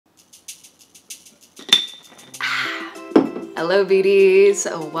Hello beauties,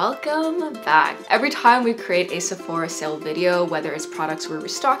 welcome back. Every time we create a Sephora sale video, whether it's products we're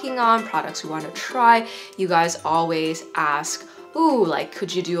restocking on, products we want to try, you guys always ask, ooh, like,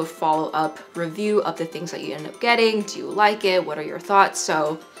 could you do a follow-up review of the things that you end up getting? Do you like it? What are your thoughts?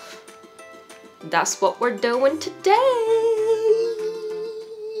 So that's what we're doing today.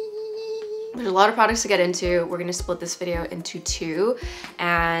 There's a lot of products to get into. We're gonna split this video into two.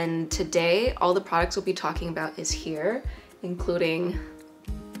 And today, all the products we'll be talking about is here, including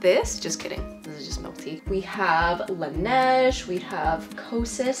this. Just kidding, this is just milk tea. We have Laneige, we have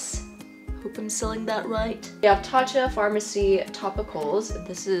Kosas. Hope I'm selling that right. We have Tatcha Farmacy Topicals.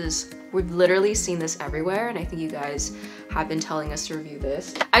 We've literally seen this everywhere, and I think you guys have been telling us to review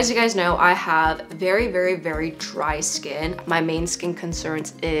this. As you guys know, I have very dry skin. My main skin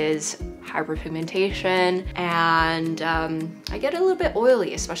concerns is hyperpigmentation, and I get a little bit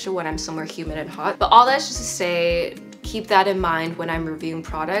oily, especially when I'm somewhere humid and hot. But all that's just to say, keep that in mind when I'm reviewing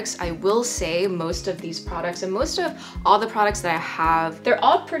products. I will say most of these products and most of all the products that I have, they're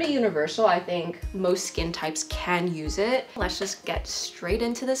all pretty universal. I think most skin types can use it. Let's just get straight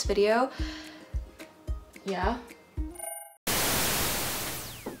into this video. Yeah.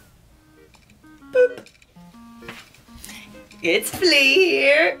 Boop. It's Flea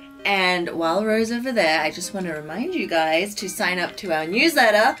here. And while Ro's over there, I just want to remind you guys to sign up to our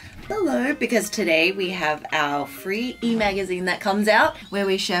newsletter below, because today we have our free e-magazine that comes out where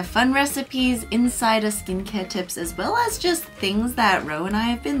we share fun recipes, insider skincare tips, as well as just things that Ro and I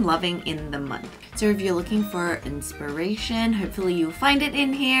have been loving in the month. So if you're looking for inspiration, hopefully you'll find it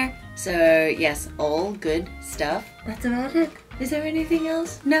in here. So yes, all good stuff. That's about it. Is there anything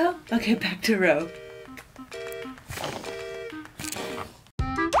else? No? Okay, back to Ro.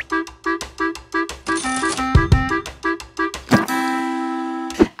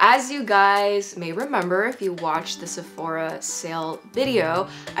 As you guys may remember, if you watched the Sephora sale video,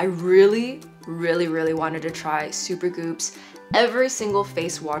 I really wanted to try Supergoop's every single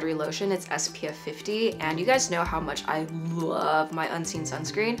face watery lotion. It's SPF 50, and you guys know how much I love my unseen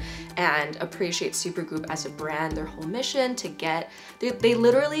sunscreen and appreciate Supergoop as a brand. Their whole mission to get, they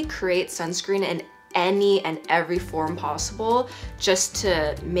literally create sunscreen in any and every form possible just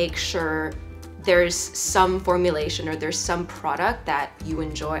to make sure there's some formulation or there's some product that you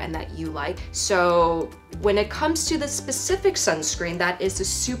enjoy and that you like. So when it comes to the specific sunscreen, that is the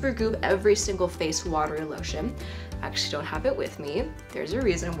Supergoop every single face watery lotion. I actually don't have it with me. There's a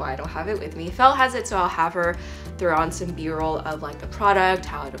reason why I don't have it with me. Fel has it, so I'll have her throw on some b-roll of like the product,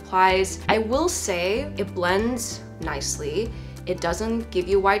 how it applies. I will say it blends nicely. It doesn't give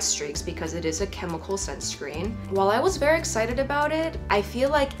you white streaks because it is a chemical sunscreen. While I was very excited about it, I feel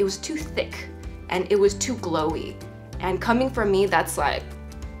like it was too thick and it was too glowy. And coming from me, that's like,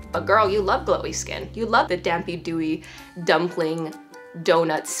 but girl, you love glowy skin. You love the dampy, dewy, dumpling,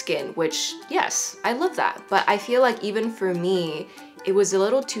 donut skin, which yes, I love that. But I feel like even for me, it was a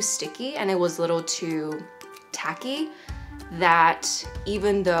little too sticky and it was a little too tacky, that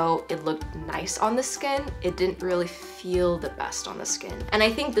even though it looked nice on the skin, it didn't really feel the best on the skin. And I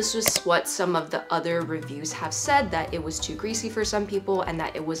think this was what some of the other reviews have said, that it was too greasy for some people and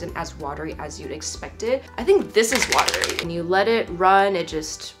that it wasn't as watery as you'd expected. I think this is watery. When you let it run, it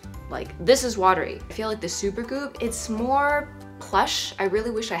just, like, this is watery. I feel like the Supergoop, it's more plush. I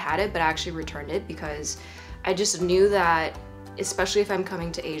really wish I had it, but I actually returned it because I just knew that, especially if I'm coming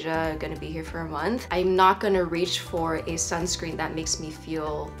to Asia, gonna be here for a month, I'm not gonna reach for a sunscreen that makes me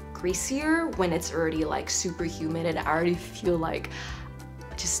feel greasier when it's already like super humid and I already feel like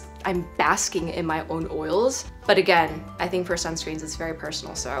I'm basking in my own oils. But again, I think for sunscreens, it's very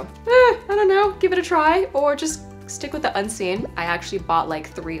personal. So I don't know, give it a try or just stick with the unseen. I actually bought like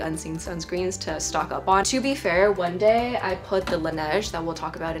 3 unseen sunscreens to stock up on. To be fair, one day I put the Laneige that we'll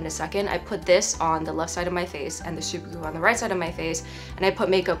talk about in a second. I put this on the left side of my face and the Supergoop on the right side of my face, and I put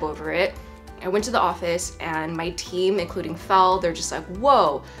makeup over it. I went to the office and my team, including Fel, they're just like,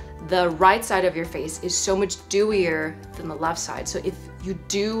 whoa, the right side of your face is so much dewier than the left side. So if you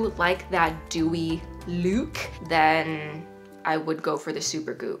do like that dewy look, then I would go for the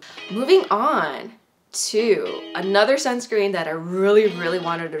Supergoop. Moving on to another sunscreen that I really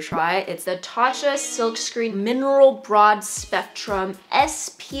wanted to try. It's the Tatcha Silkscreen Mineral Broad Spectrum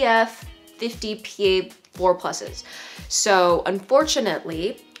SPF 50 PA++. So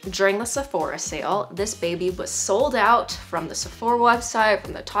unfortunately, during the Sephora sale, this baby was sold out from the Sephora website,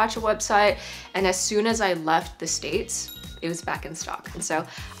 from the Tatcha website, and as soon as I left the States, it was back in stock. And so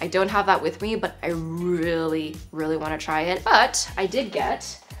I don't have that with me, but I really want to try it. But I did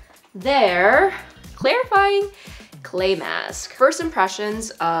get their clarifying clay mask. First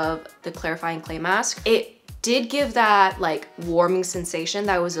impressions of the clarifying clay mask, it did give that like warming sensation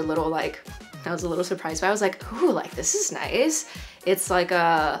that I was a little surprised by. I was like, ooh, like this is nice. It's like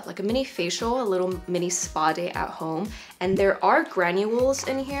a mini facial, a little mini spa day at home. And there are granules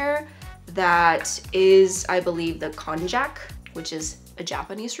in here that is, I believe, the konjac, which is a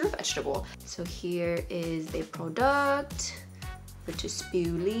Japanese root vegetable. So here is the product, which is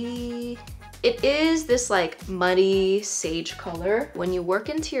spoolie. It is this like muddy sage color. When you work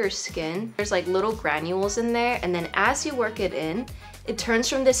into your skin, there's like little granules in there, and then as you work it in, it turns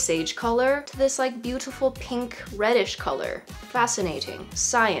from this sage color to this like beautiful pink reddish color. Fascinating.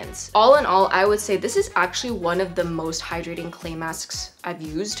 Science. All in all, I would say this is actually one of the most hydrating clay masks I've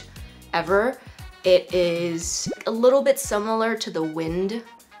used ever. It is a little bit similar to the Wind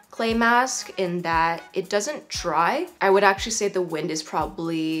clay mask in that it doesn't dry. I would actually say the Wind is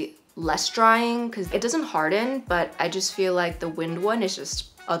probably less drying because it doesn't harden, but I just feel like the Wind one is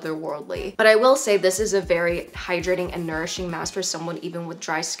just otherworldly. But I will say this is a very hydrating and nourishing mask for someone even with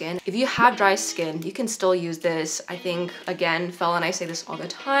dry skin. If you have dry skin, you can still use this. I think, again, Fel and I say this all the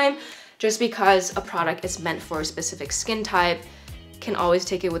time, just because a product is meant for a specific skin type, can always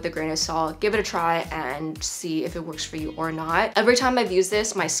take it with a grain of salt, give it a try and see if it works for you or not. Every time I've used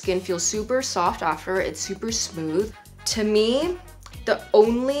this, my skin feels super soft after, it's super smooth. To me, the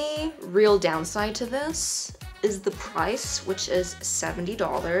only real downside to this is the price, which is $70.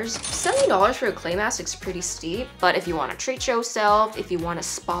 $70 for a clay mask is pretty steep, but if you want to treat yourself, if you want a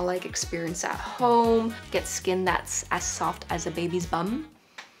spa-like experience at home, get skin that's as soft as a baby's bum,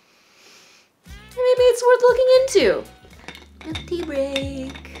 maybe it's worth looking into. Tea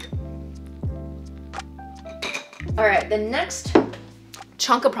break. All right, the next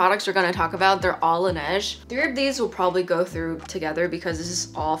chunk of products we're gonna talk about, they're all Laneige. 3 of these will probably go through together because this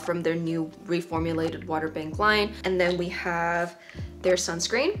is all from their new reformulated water bank line. And then we have their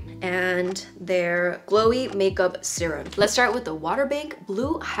sunscreen and their glowy makeup serum. Let's start with the Water Bank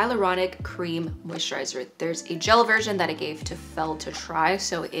Blue Hyaluronic Cream Moisturizer. There's a gel version that I gave to Fel to try,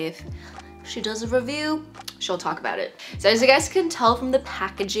 so if she does a review, she'll talk about it. So as you guys can tell from the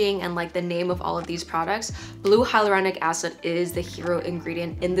packaging and like the name of all of these products, blue hyaluronic acid is the hero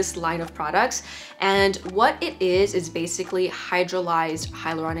ingredient in this line of products. And what it is basically hydrolyzed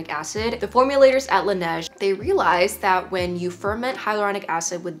hyaluronic acid. The formulators at Laneige, they realized that when you ferment hyaluronic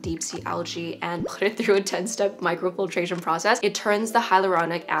acid with deep sea algae and put it through a 10-step microfiltration process, it turns the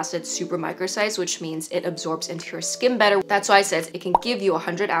hyaluronic acid super microsized, which means it absorbs into your skin better. That's why it says it can give you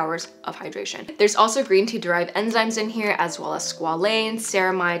 100 hours of hydration. There's also green tea derived enzymes in here, as well as squalane,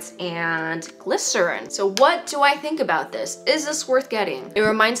 ceramides, and glycerin. So what do I think about this? Is this worth getting? It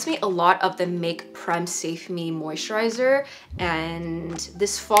reminds me a lot of the Make Prem Safe Me moisturizer, and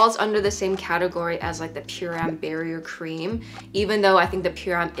this falls under the same category as like the Puram Barrier Cream. Even though I think the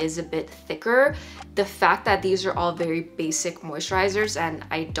Puram is a bit thicker, the fact that these are all very basic moisturizers, and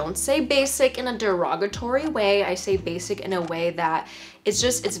I don't say basic in a derogatory way, I say basic in a way that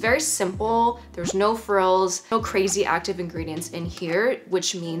it's very simple. There's no frills, no crazy active ingredients in here,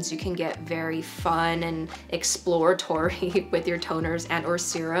 which means you can get very fun and exploratory with your toners and or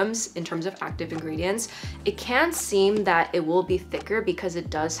serums in terms of active ingredients. It can seem that it will be thicker because it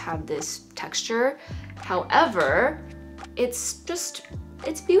does have this texture. However, it's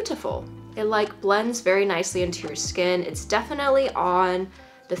beautiful. It like blends very nicely into your skin. It's definitely on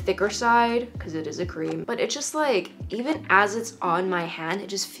the thicker side because it is a cream, but it just like, even as it's on my hand, it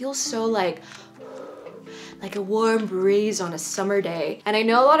just feels so like a warm breeze on a summer day. And I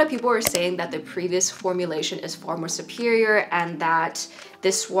know a lot of people are saying that the previous formulation is far more superior and that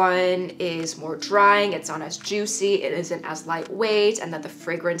this one is more drying, it's not as juicy, it isn't as lightweight, and that the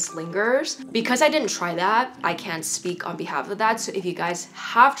fragrance lingers. Because I didn't try that, I can't speak on behalf of that. So if you guys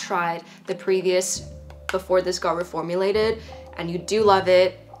have tried the previous before this got reformulated and you do love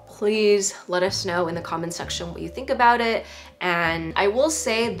it, please let us know in the comment section what you think about it. And I will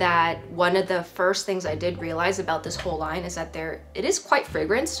say that one of the first things I did realize about this whole line is that it is quite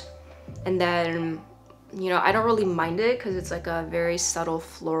fragranced. And then, you know, I don't really mind it because it's like a very subtle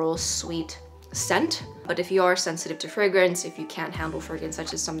floral sweet scent. But if you are sensitive to fragrance, if you can't handle fragrance,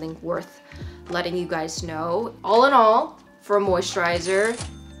 that's just something worth letting you guys know. All in all, for a moisturizer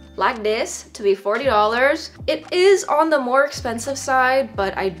like this to be $40, it is on the more expensive side,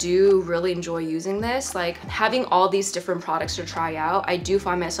 but I do really enjoy using this. Like having all these different products to try out, I do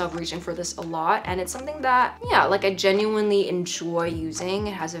find myself reaching for this a lot, and it's something that, yeah, like I genuinely enjoy using.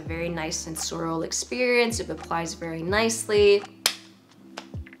 It has a very nice sensorial experience. It applies very nicely.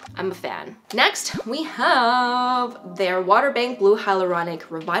 I'm a fan. Next, we have their Water Bank Blue Hyaluronic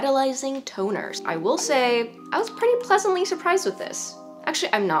Revitalizing Toners. I will say, I was pretty pleasantly surprised with this.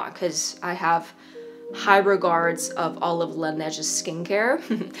 Actually, I'm not, because I have high regards of all of Laneige's skincare,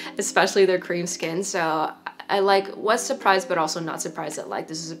 especially their cream skin. So I was surprised, but also not surprised that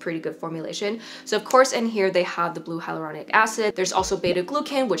this is a pretty good formulation. So of course in here they have the blue hyaluronic acid. There's also beta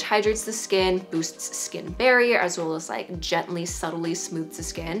glucan, which hydrates the skin, boosts skin barrier, as well as gently, subtly smooths the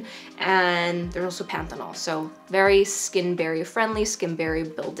skin. And there's also panthenol, so very skin barrier friendly, skin barrier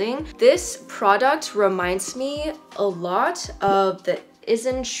building. This product reminds me a lot of the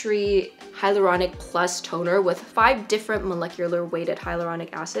Isntree Hyaluronic Plus toner with 5 different molecular weighted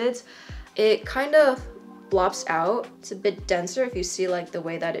hyaluronic acids. It kind of blobs out. It's a bit denser if you see the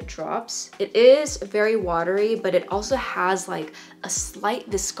way that it drops. It is very watery, but it also has a slight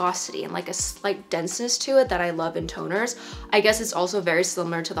viscosity and a slight denseness to it that I love in toners. I guess it's also very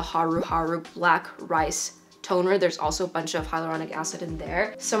similar to the Haru Haru Black Rice toner. There's also a bunch of hyaluronic acid in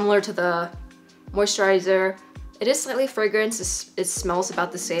there. Similar to the moisturizer. It is slightly fragrant. It smells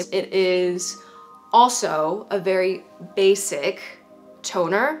about the same. It is also a very basic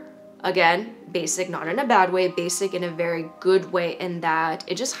toner. Again, basic, not in a bad way, basic in a very good way in that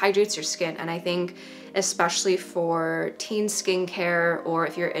it just hydrates your skin. And I think especially for teen skincare or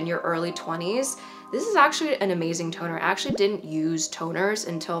if you're in your early 20s, this is actually an amazing toner. I actually didn't use toners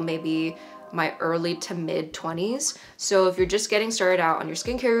until maybe my early to mid 20s. So if you're just getting started out on your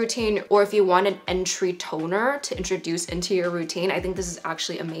skincare routine, or if you want an entry toner to introduce into your routine, I think this is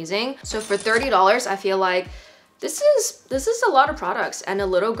actually amazing. So for $30, I feel like this is a lot of products, and a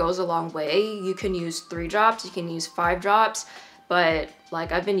little goes a long way. You can use 3 drops, you can use 5 drops, but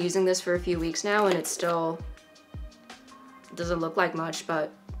I've been using this for a few weeks now and it still doesn't look like much,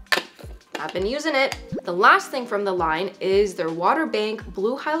 but I've been using it. The last thing from the line is their Water Bank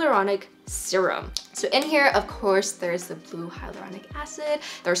Blue Hyaluronic Serum. So in here, of course, there's the blue hyaluronic acid.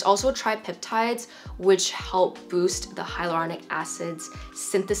 There's also tripeptides, which help boost the hyaluronic acid's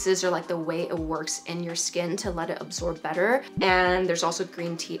synthesis, or the way it works in your skin to let it absorb better. And there's also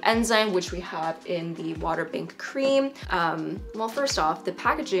green tea enzyme, which we have in the Water Bank cream. Well, first off, the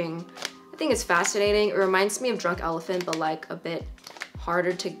packaging, I think it's fascinating. It reminds me of Drunk Elephant, but a bit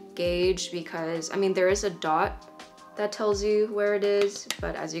harder to gauge because, I mean, there is a dot that tells you where it is,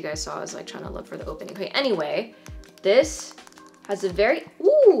 but as you guys saw, I was trying to look for the opening. Okay, anyway, this has a very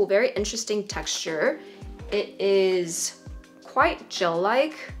interesting texture. It is quite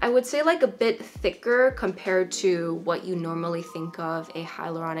gel-like. I would say a bit thicker compared to what you normally think of a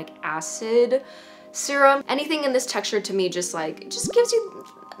hyaluronic acid serum. Anything in this texture to me just gives you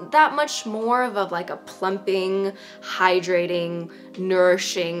that much more of a plumping, hydrating,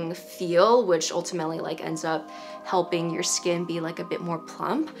 nourishing feel, which ultimately ends up helping your skin be a bit more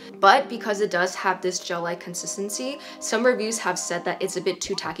plump. But because it does have this gel-like consistency, some reviews have said that it's a bit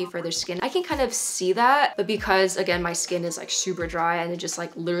too tacky for their skin. I can kind of see that, but because again my skin is super dry and it just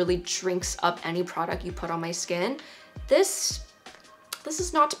literally drinks up any product you put on my skin, this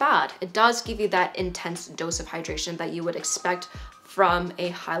is not bad. It does give you that intense dose of hydration that you would expect from a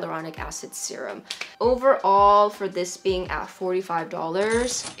hyaluronic acid serum. Overall, for this being at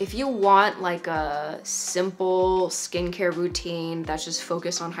 $45, if you want a simple skincare routine that's just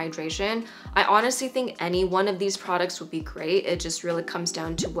focused on hydration, I honestly think any one of these products would be great. It just really comes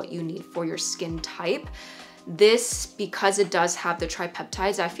down to what you need for your skin type. This, because it does have the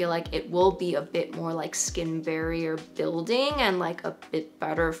tripeptides, I feel it will be a bit more skin barrier building and a bit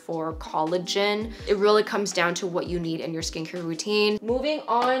better for collagen. It really comes down to what you need in your skincare routine. Moving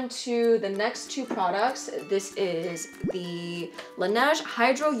on to the next 2 products. This is the Laneige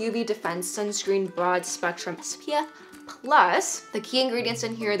Hydro UV Defense Sunscreen Broad Spectrum SPF Plus. The key ingredients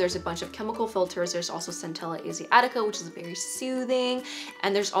in here, there's a bunch of chemical filters. There's also Centella Asiatica, which is very soothing.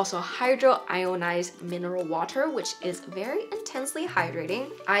 And there's also hydro ionized mineral water, which is very intensely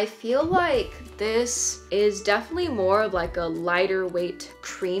hydrating. I feel this is definitely more of a lighter weight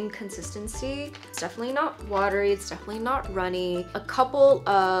cream consistency. It's definitely not watery. It's definitely not runny. A couple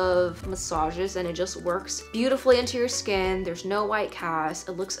of massages and it just works beautifully into your skin. There's no white cast.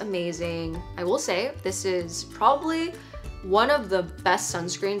 It looks amazing. I will say this is probably one of the best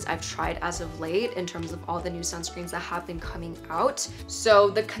sunscreens I've tried as of late in terms of all the new sunscreens that have been coming out.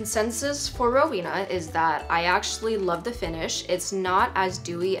 So the consensus for Rowena is that I actually love the finish. It's not as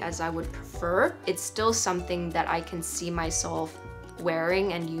dewy as I would prefer. It's still something that I can see myself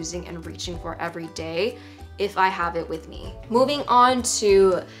wearing and using and reaching for every day if I have it with me. Moving on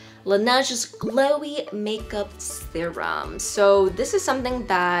to Laneige's Glowy Makeup Serum. So this is something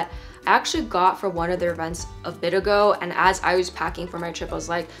that I actually got for one of their events a bit ago, and as I was packing for my trip, I was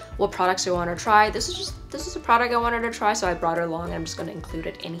like, what products do I want to try? This is a product I wanted to try, so I brought it along and I'm just going to include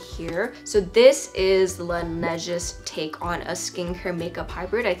it in here. So this is Laneige's take on a skincare makeup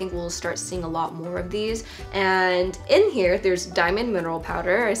hybrid. I think we'll start seeing a lot more of these. And in here, there's Diamond Mineral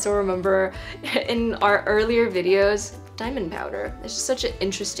Powder. I still remember in our earlier videos, Diamond Powder. It's just such an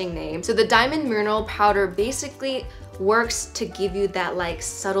interesting name. So the Diamond Mineral Powder basically works to give you that like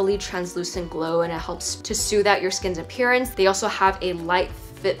subtly translucent glow, and it helps to soothe out your skin's appearance. They also have a light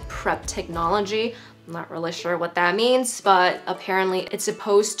fit prep technology. I'm not really sure what that means, but apparently it's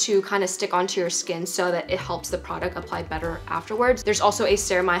supposed to kind of stick onto your skin so that it helps the product apply better afterwards. There's also a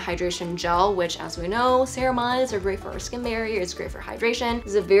ceramide hydration gel, which, as we know, ceramides are great for our skin barrier. It's great for hydration.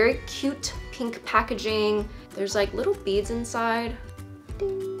 It's a very cute pink packaging. There's like little beads inside.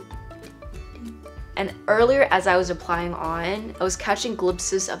 Ding. And earlier, as I was applying on, I was catching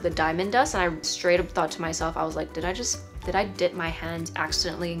glimpses of the diamond dust, and I straight up thought to myself, I was like, did I dip my hand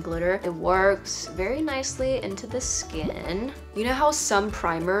accidentally in glitter? It works very nicely into the skin. You know how some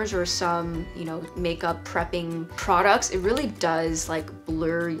primers or some, you know, makeup prepping products, it really does like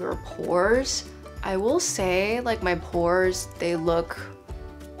blur your pores. I will say, like, my pores, they look,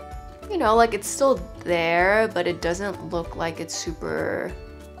 you know, like it's still there, but it doesn't look like it's super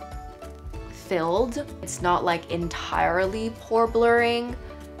filled. It's not like entirely pore blurring.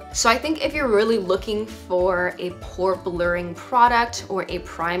 So I think if you're really looking for a pore blurring product or a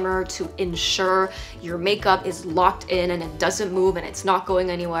primer to ensure your makeup is locked in and it doesn't move and it's not going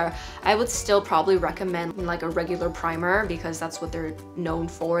anywhere, I would still probably recommend like a regular primer, because that's what they're known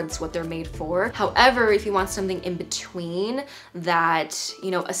for, it's what they're made for. However, if you want something in between that,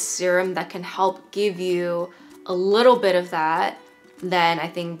 you know, a serum that can help give you a little bit of that, then I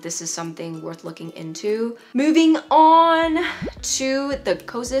think this is something worth looking into. Moving on to the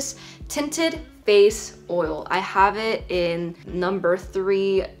Kosas Tinted Face Oil. I have it in number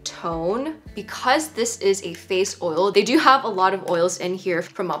 3 tone. Because this is a face oil, they do have a lot of oils in here,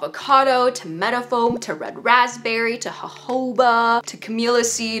 from avocado to metafoam to red raspberry to jojoba to camellia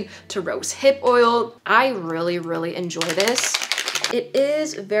seed to rose hip oil. I really enjoy this. It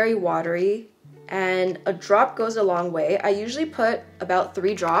is very watery, and a drop goes a long way. I usually put about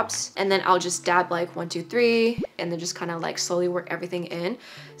 3 drops, and then I'll just dab like 1, 2, 3, and then just kind of like slowly work everything in.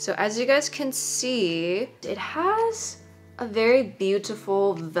 So as you guys can see, it has a very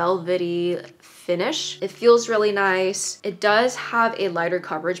beautiful velvety finish. It feels really nice. It does have a lighter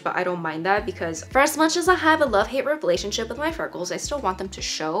coverage, but I don't mind that, because for as much as I have a love-hate relationship with my freckles, I still want them to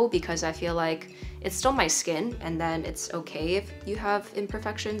show, because I feel like it's still my skin, and then it's okay if you have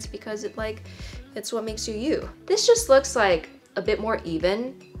imperfections, because it's what makes you you. This just looks like a bit more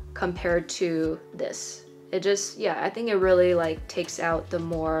even compared to this. It just, yeah, I think it really like takes out the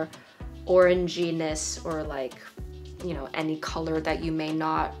more oranginess, or like, you know, any color that you may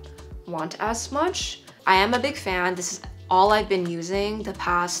not want as much. I am a big fan. This is all I've been using the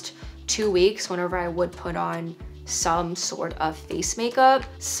past 2 weeks whenever I would put on some sort of face makeup.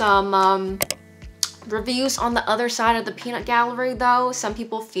 Some reviews on the other side of the peanut gallery though. Some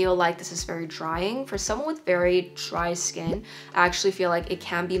people feel like this is very drying. For someone with very dry skin, I actually feel like it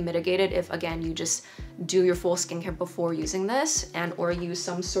can be mitigated if, again, you just do your full skincare before using this, and or use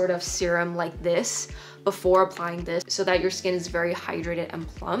some sort of serum like this before applying this, so that your skin is very hydrated and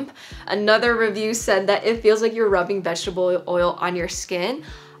plump. Another review said that it feels like you're rubbing vegetable oil on your skin.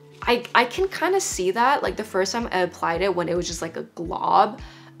 I can kind of see that. Like the first time I applied it, when it was just like a glob,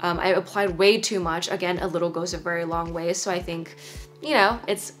 I applied way too much. Again, a little goes a very long way. So I think, you know,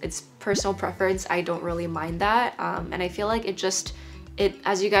 it's personal preference. I don't really mind that. And I feel like it,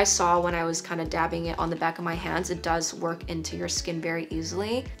 as you guys saw when I was kind of dabbing it on the back of my hands, it does work into your skin very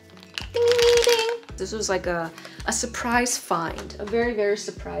easily. Ding, ding, ding. This was like a surprise find, a very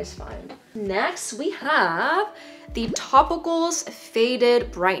surprise find. Next, we have the Topicals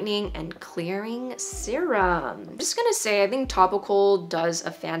Faded Brightening and Clearing Serum. I'm just gonna say, I think Topical does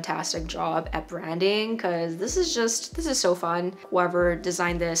a fantastic job at branding, because this is so fun. Whoever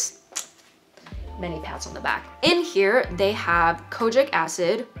designed this, many pats on the back. In here, they have kojic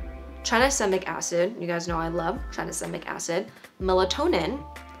acid, tranexamic acid, you guys know I love tranexamic acid, melatonin,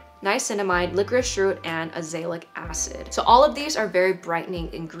 niacinamide, licorice root, and azelaic acid. So all of these are very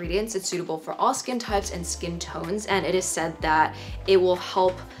brightening ingredients. It's suitable for all skin types and skin tones, and it is said that it will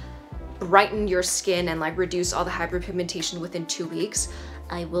help brighten your skin and like reduce all the hyperpigmentation within 2 weeks.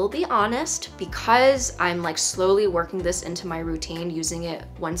 I will be honest, because I'm like slowly working this into my routine, using it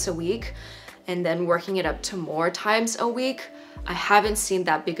once a week and then working it up to more times a week, I haven't seen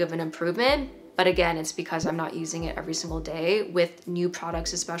that big of an improvement. But again, it's because I'm not using it every single day. With new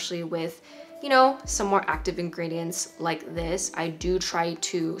products, especially with, you know, some more active ingredients like this, I do try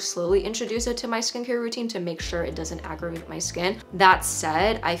to slowly introduce it to my skincare routine to make sure it doesn't aggravate my skin. That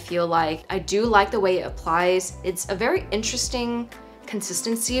said, I feel like I do like the way it applies. It's a very interesting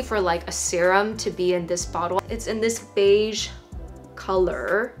consistency for like a serum to be in this bottle. It's in this beige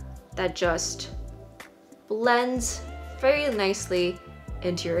color that just blends very nicely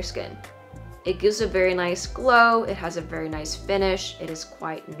into your skin. It gives a very nice glow. It has a very nice finish. It is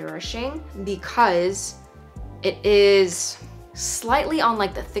quite nourishing because it is slightly on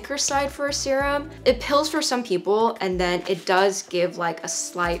like the thicker side for a serum. It pills for some people, and then it does give like a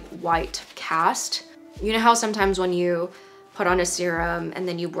slight white cast. You know how sometimes when you put on a serum and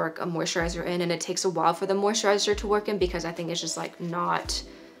then you work a moisturizer in and it takes a while for the moisturizer to work in because I think it's just like not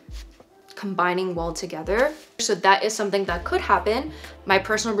combining well together. So that is something that could happen. My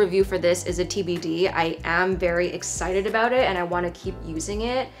personal review for this is a TBD. I am very excited about it and I want to keep using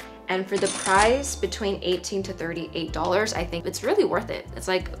it. And for the price between $18 to $38, I think it's really worth it. It's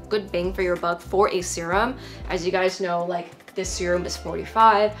like a good bang for your buck for a serum. As you guys know, like this serum is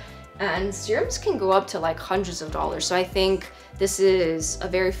 $45 and serums can go up to like hundreds of dollars. So I think this is a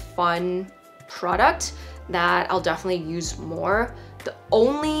very fun product that I'll definitely use more. The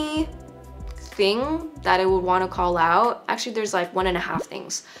only thing that I would want to call out, actually there's like 1.5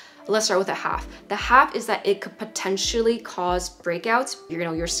 things. Let's start with a half. The half is that it could potentially cause breakouts. You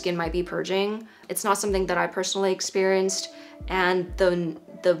know, your skin might be purging. It's not something that I personally experienced. And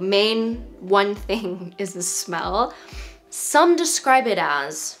the main one thing is the smell. Some describe it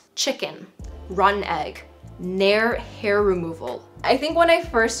as chicken, rotten egg, Nair hair removal. I think when I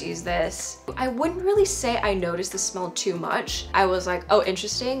first used this, I wouldn't really say I noticed the smell too much. I was like, oh,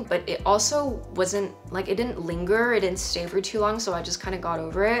 interesting, but it also wasn't like, it didn't linger, it didn't stay for too long, so I just kind of got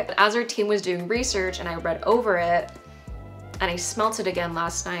over it. But as our team was doing research and I read over it, and I smelt it again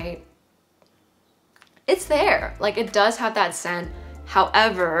last night, it's there. Like, it does have that scent.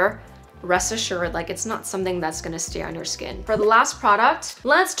 However, rest assured, like, it's not something that's gonna stay on your skin. For the last product,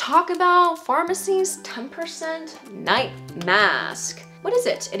 let's talk about Farmacy's 10% Night Mask. What is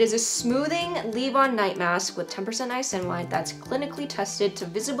it? It is a smoothing leave-on night mask with 10% niacinamide that's clinically tested to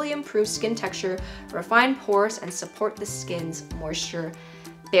visibly improve skin texture, refine pores, and support the skin's moisture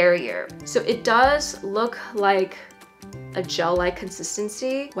barrier. So it does look like a gel-like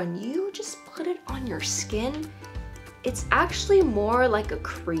consistency. When you just put it on your skin, it's actually more like a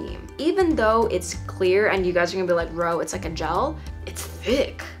cream. Even though it's clear and you guys are gonna be like, Ro, it's like a gel, it's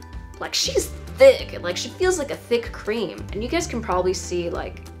thick. Like, she's thick. Like, she feels like a thick cream. And you guys can probably see,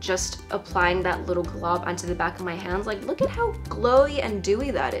 like, just applying that little glob onto the back of my hands, like, look at how glowy and dewy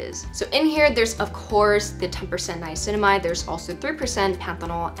that is. So in here, there's of course the 10% niacinamide. There's also 3%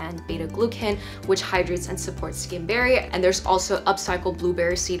 panthenol and beta-glucan, which hydrates and supports skin barrier. And there's also upcycled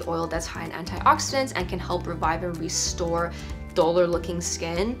blueberry seed oil that's high in antioxidants and can help revive and restore duller looking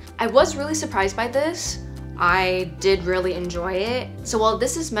skin. I was really surprised by this. I did really enjoy it. So while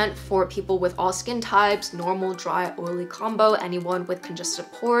this is meant for people with all skin types, normal, dry, oily combo, anyone with congested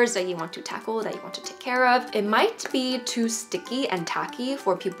pores that you want to tackle, that you want to take care of, it might be too sticky and tacky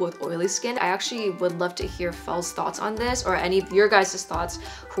for people with oily skin. I actually would love to hear Fel's thoughts on this, or any of your guys' thoughts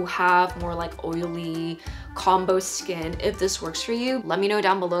who have more like oily combo skin. If this works for you, let me know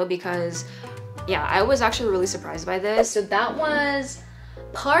down below, because yeah, I was actually really surprised by this. So that was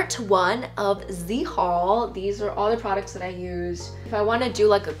part 1 of the haul. These are all the products that I used. If I want to do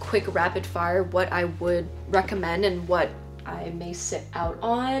like a quick rapid fire, what I would recommend and what I may sit out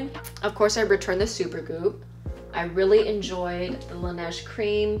on, of course I returned the Supergoop. I really enjoyed the Laneige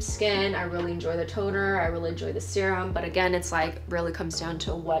cream skin. I really enjoy the toner. I really enjoy the serum. But again, it's like really comes down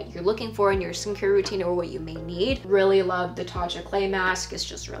to what you're looking for in your skincare routine or what you may need. Really love the Tatcha clay mask. It's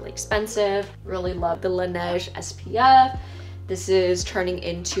just really expensive. Really love the Laneige SPF. This is turning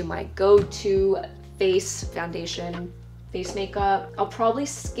into my go-to face foundation, face makeup. I'll probably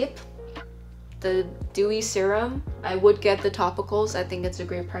skip the dewy serum. I would get the topicals. I think it's a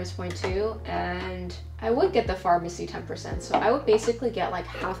great price point too. And I would get the Farmacy 10%. So I would basically get like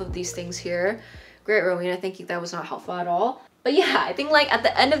half of these things here. Great, Rowena, thinking that was not helpful at all. But yeah, I think like at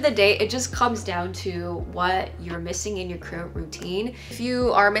the end of the day, it just comes down to what you're missing in your current routine. If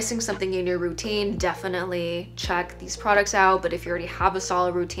you are missing something in your routine, definitely check these products out. But if you already have a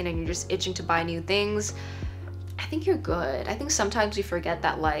solid routine and you're just itching to buy new things, I think you're good. I think sometimes we forget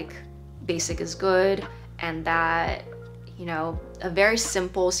that like basic is good, and that, you know, a very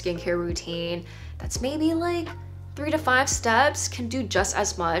simple skincare routine that's maybe like 3 to 5 steps can do just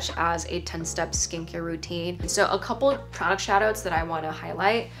as much as a 10-step skincare routine. So a couple product shoutouts that I want to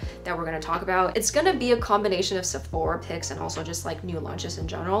highlight that we're going to talk about. It's going to be a combination of Sephora picks and also just like new launches in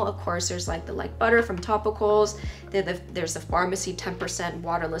general. Of course, there's like the Like Butter from Topicals. There's the Farmacy 10%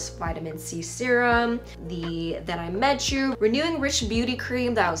 waterless vitamin C serum. The That I Met You Renewing Rich Beauty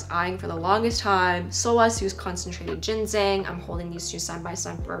Cream that I was eyeing for the longest time. Soa's Concentrated Ginseng. I'm holding these two side by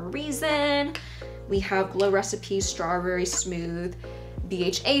side for a reason. We have Glow Recipe Strawberry Smooth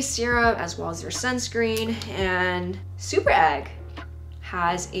BHA Serum, as well as their sunscreen. And Super Egg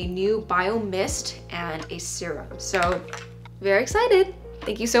has a new Bio Mist and a serum. So very excited.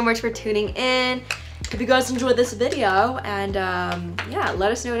 Thank you so much for tuning in. Hope you guys enjoyed this video. And yeah,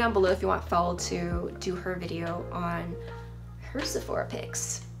 let us know down below if you want Fel to do her video on her Sephora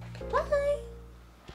picks. Bye.